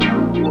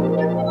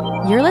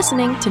You're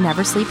listening to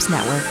Never Sleeps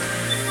Network.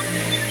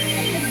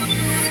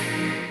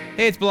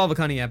 Hey, it's Bilal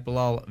at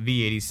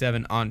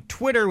BilalV87 on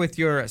Twitter with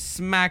your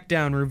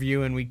SmackDown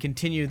review, and we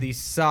continue the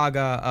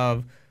saga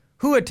of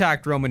who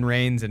attacked Roman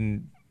Reigns,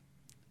 and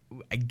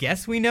I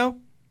guess we know.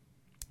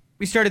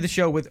 We started the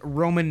show with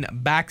Roman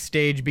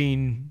backstage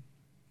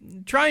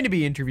trying to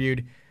be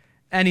interviewed,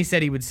 and he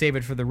said he would save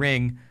it for the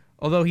ring.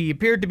 Although he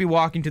appeared to be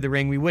walking to the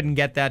ring, we wouldn't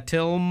get that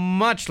till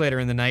much later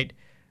in the night.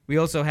 We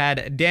also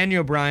had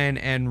Daniel Bryan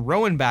and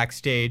Rowan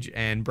backstage,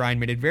 and Bryan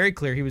made it very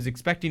clear he was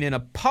expecting an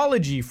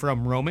apology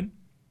from Roman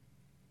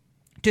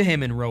to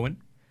him and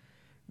Rowan.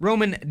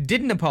 Roman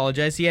didn't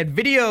apologize. He had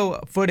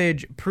video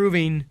footage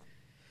proving,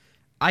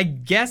 I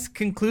guess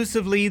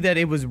conclusively, that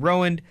it was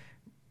Rowan.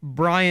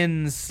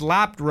 Bryan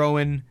slapped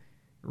Rowan,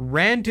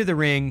 ran to the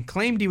ring,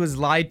 claimed he was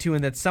lied to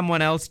and that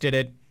someone else did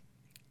it.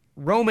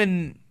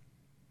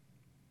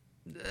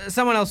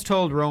 Someone else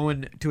told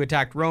Rowan to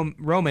attack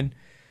Roman.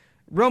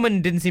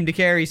 Roman didn't seem to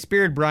care. He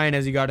speared Bryan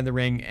as he got in the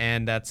ring,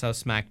 and that's how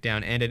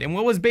SmackDown ended. And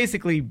what was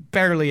basically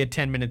barely a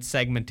 10-minute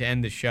segment to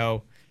end the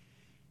show.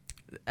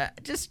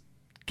 Just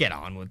get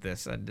on with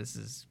this. This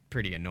is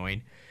pretty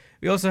annoying.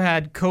 We also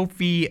had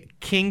Kofi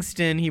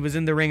Kingston. He was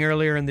in the ring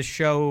earlier in the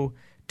show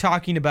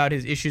talking about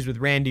his issues with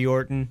Randy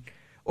Orton.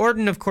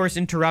 Orton, of course,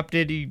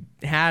 interrupted. He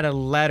had a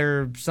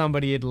letter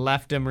somebody had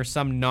left him or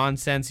some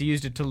nonsense. He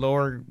used it to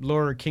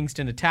lure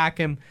Kingston to attack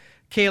him.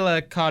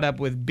 Kayla caught up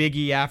with Big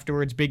E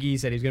afterwards. Big E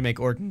said he's going to make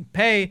Orton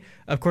pay.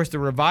 Of course, the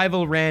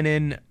Revival ran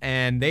in,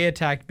 and they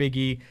attacked Big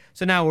E.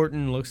 So now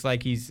Orton looks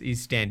like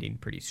he's standing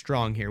pretty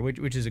strong here,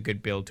 which is a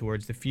good build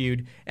towards the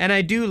feud. And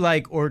I do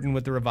like Orton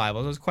with the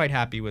Revival. So I was quite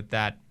happy with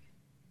that.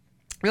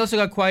 We also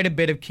got quite a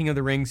bit of King of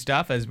the Ring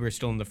stuff, as we're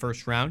still in the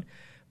first round.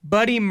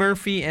 Buddy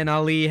Murphy and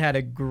Ali had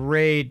a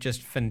great,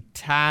 just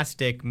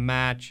fantastic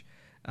match.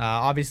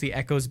 Obviously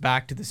echoes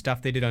back to the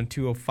stuff they did on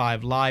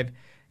 205 Live.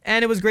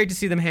 And it was great to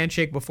see them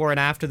handshake before and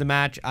after the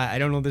match. I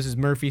don't know if this is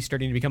Murphy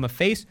starting to become a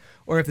face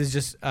or if this is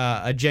just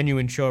a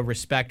genuine show of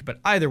respect. But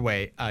either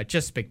way,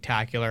 just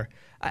spectacular.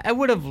 I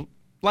would have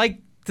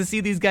liked to see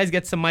these guys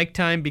get some mic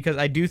time because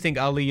I do think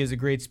Ali is a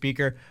great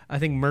speaker. I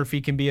think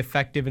Murphy can be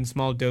effective in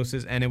small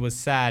doses. And it was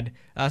sad,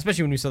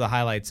 especially when we saw the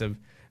highlights of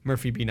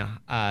Murphy being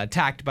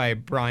attacked by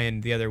Bryan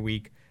the other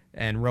week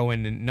and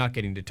Rowan not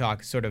getting to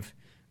talk. Sort of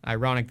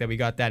ironic that we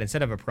got that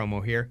instead of a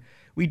promo here.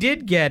 We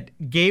did get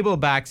Gable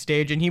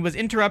backstage, and he was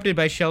interrupted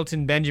by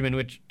Shelton Benjamin,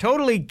 which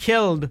totally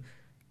killed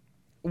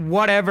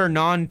whatever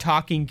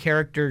non-talking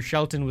character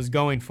Shelton was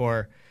going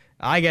for.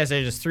 I guess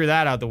I just threw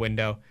that out the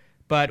window.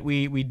 But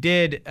we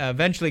did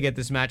eventually get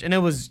this match, and it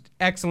was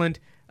excellent.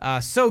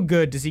 So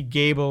good to see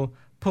Gable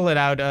pull it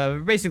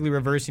out, basically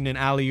reversing an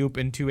alley-oop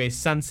into a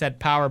sunset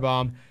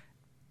powerbomb.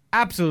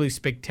 Absolutely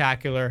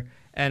spectacular,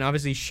 and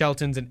obviously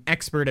Shelton's an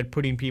expert at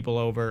putting people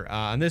over,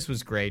 and this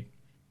was great.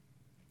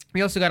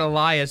 We also got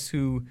Elias,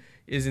 who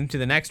is into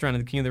the next round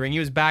of the King of the Ring. He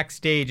was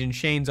backstage in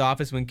Shane's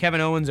office when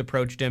Kevin Owens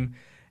approached him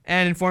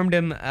and informed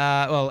him,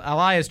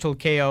 Elias told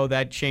KO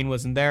that Shane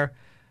wasn't there.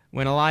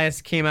 When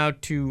Elias came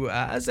out to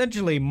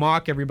essentially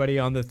mock everybody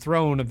on the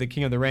throne of the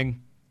King of the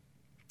Ring,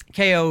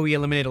 KO, who he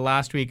eliminated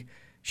last week,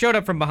 showed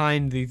up from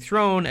behind the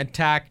throne,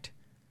 attacked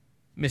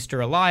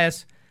Mr.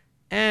 Elias,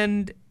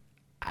 and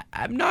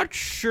I'm not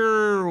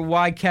sure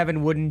why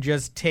Kevin wouldn't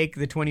just take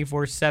the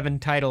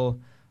 24/7 title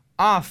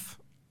off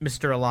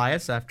Mr.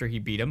 Elias after he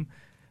beat him.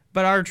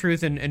 But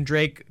R-Truth and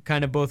Drake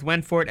kind of both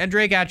went for it, and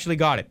Drake actually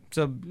got it.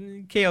 So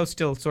KO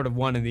still sort of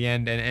won in the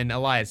end, and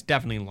Elias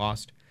definitely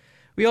lost.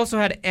 We also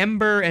had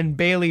Ember and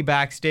Bayley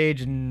backstage,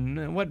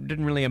 and what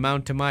didn't really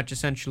amount to much.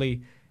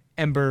 Essentially,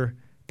 Ember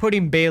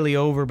putting Bayley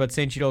over, but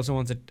saying she also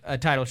wants a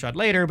title shot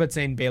later, but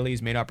saying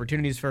Bayley's made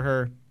opportunities for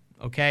her.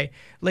 Okay.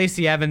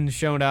 Lacey Evans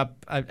showed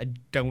up. I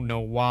don't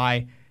know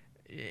why.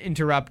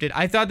 Interrupted.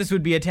 I thought this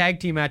would be a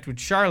tag team match with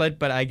Charlotte,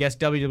 but I guess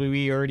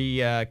WWE already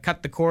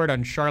cut the cord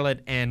on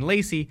Charlotte and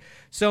Lacey.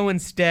 So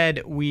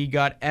instead, we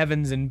got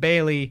Evans and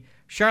Bayley.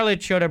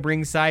 Charlotte showed up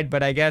ringside,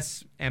 but I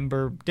guess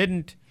Ember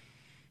didn't.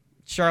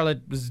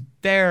 Charlotte was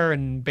there,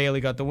 and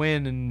Bayley got the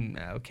win, and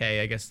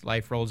okay, I guess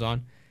life rolls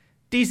on.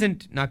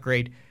 Decent, not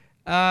great.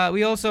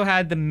 We also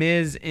had The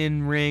Miz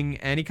in ring,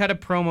 and he cut a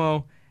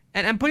promo.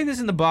 And I'm putting this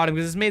in the bottom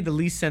because this made the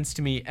least sense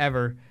to me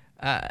ever.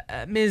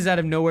 Miz out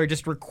of nowhere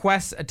just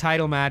requests a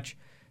title match.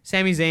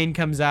 Sami Zayn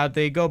comes out.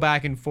 They go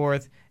back and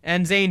forth.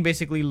 And Zayn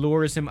basically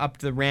lures him up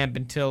to the ramp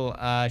until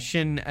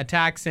Shin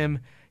attacks him,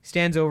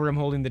 stands over him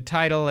holding the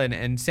title.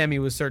 And Sami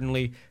was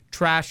certainly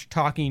trash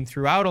talking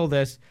throughout all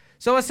this.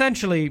 So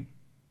essentially,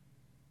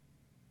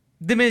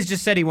 The Miz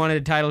just said he wanted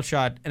a title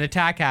shot. An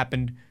attack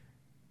happened.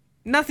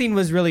 Nothing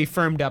was really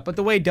firmed up, but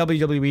the way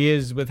WWE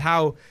is with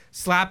how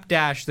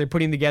slapdash they're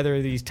putting together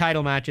these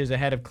title matches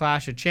ahead of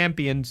Clash of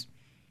Champions,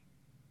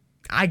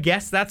 I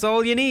guess that's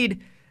all you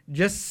need.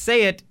 Just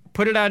say it,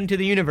 put it out into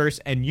the universe,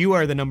 and you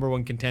are the number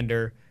one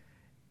contender.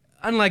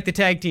 Unlike the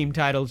tag team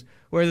titles,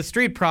 where the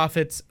Street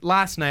Profits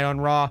last night on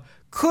Raw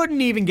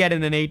couldn't even get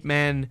in an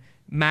 8-man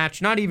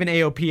match, not even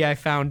AOP, I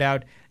found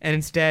out, And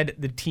instead,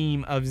 the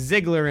team of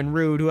Ziggler and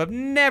Rude, who have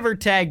never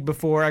tagged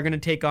before, are going to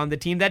take on the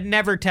team that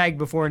never tagged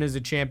before and is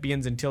the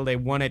champions until they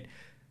won it,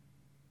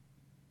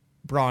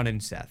 Braun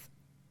and Seth.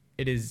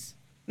 It is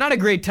not a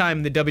great time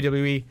in the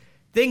WWE.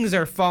 Things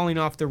are falling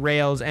off the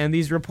rails, and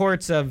these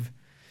reports of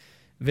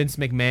Vince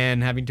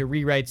McMahon having to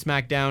rewrite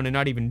SmackDown and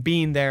not even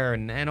being there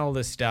and all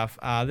this stuff,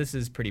 this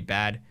is pretty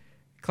bad.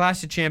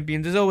 Clash of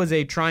Champions is always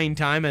a trying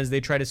time as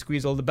they try to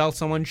squeeze all the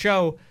belts on one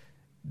show.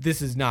 This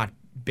has not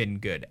been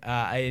good.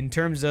 In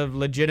terms of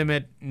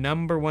legitimate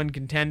number one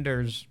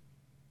contenders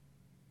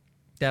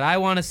that I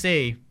want to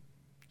see,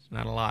 it's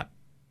not a lot.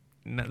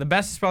 The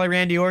best is probably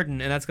Randy Orton,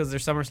 and that's because their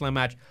SummerSlam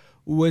match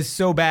was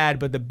so bad,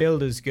 but the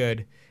build is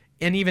good.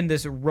 And even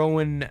this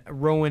Roman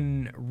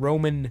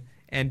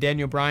and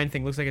Daniel Bryan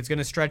thing looks like it's going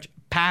to stretch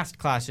past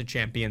Clash of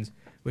Champions,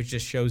 which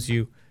just shows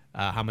you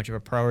how much of a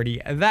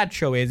priority that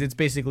show is. It's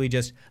basically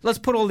just, let's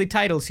put all the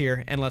titles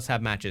here and let's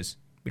have matches.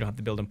 We don't have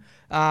to build them.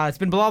 It's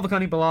been Bilal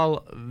Bakani,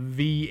 Bilal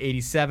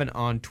V87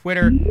 on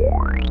Twitter.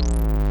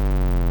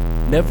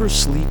 Never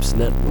Sleeps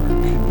Network.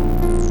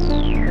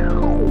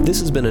 This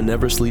has been a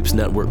Never Sleeps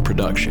Network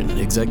production,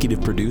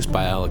 executive produced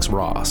by Alex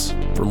Ross.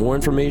 For more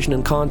information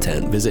and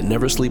content, visit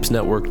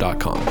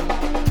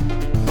neversleepsnetwork.com.